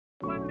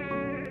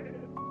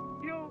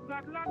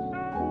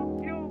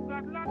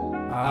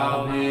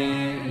I'll be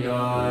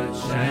your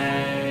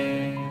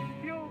chain.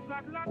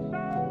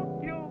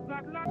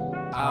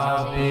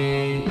 I'll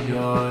be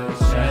your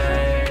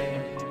chain.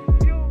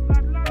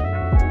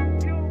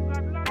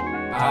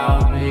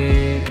 I'll be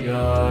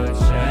your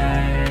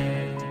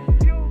chain.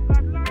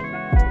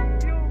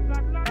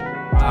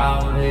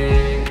 I'll be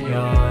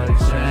your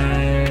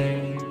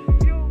chain.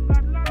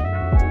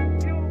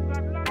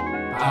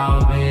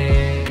 I'll be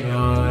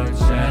your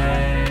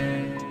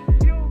chain.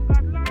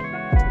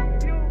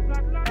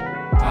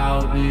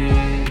 I'll be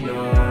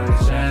your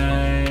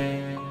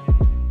chain.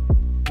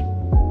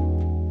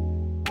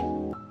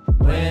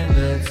 When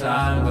the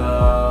time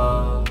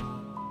goes,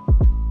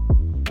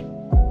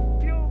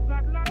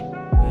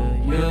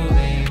 will you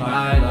be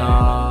my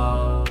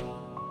love?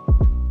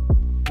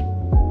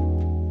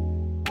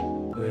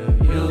 Will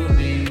you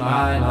be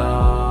my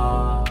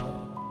love?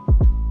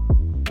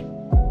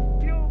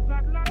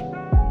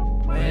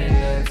 When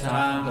the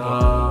time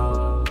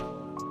goes,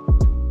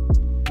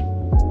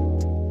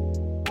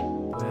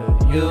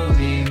 will you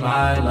be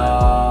my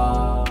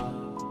love?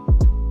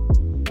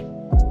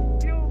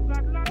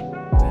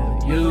 Will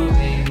you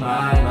be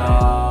my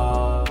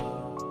love?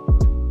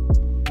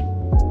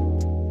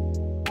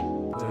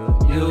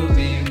 Will you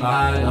be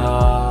my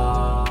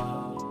love?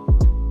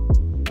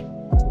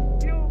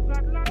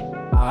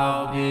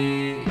 I'll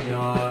be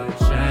your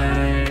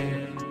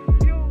chain.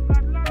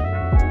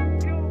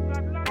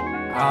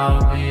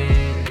 I'll be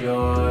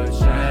your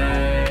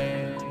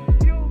chain.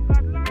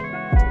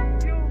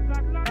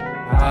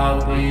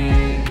 I'll be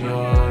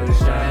your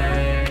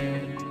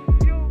chain.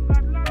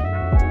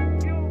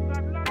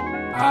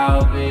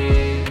 I'll be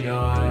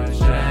your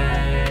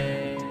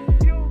chain.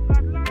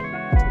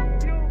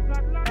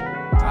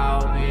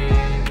 I'll be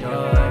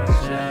your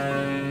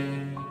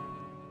chain.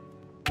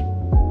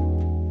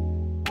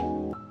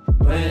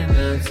 When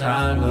the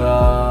time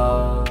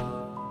goes,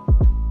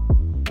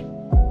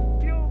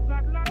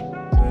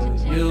 will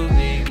you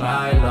be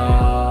my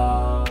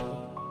love?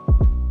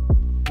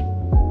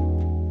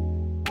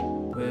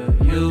 Will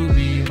you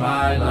be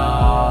my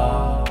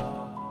love?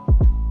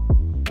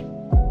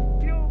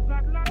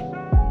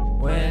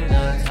 When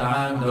the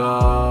time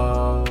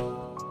goes,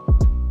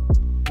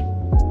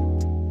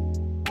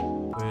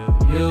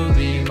 will you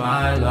be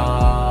my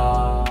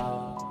love?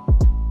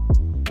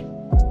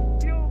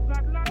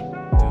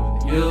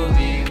 Will you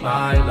be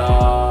my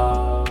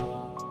love?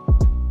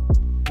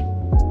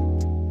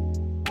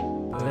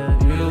 Will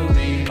you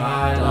be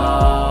my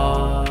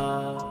love?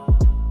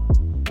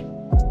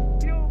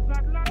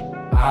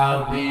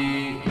 I'll be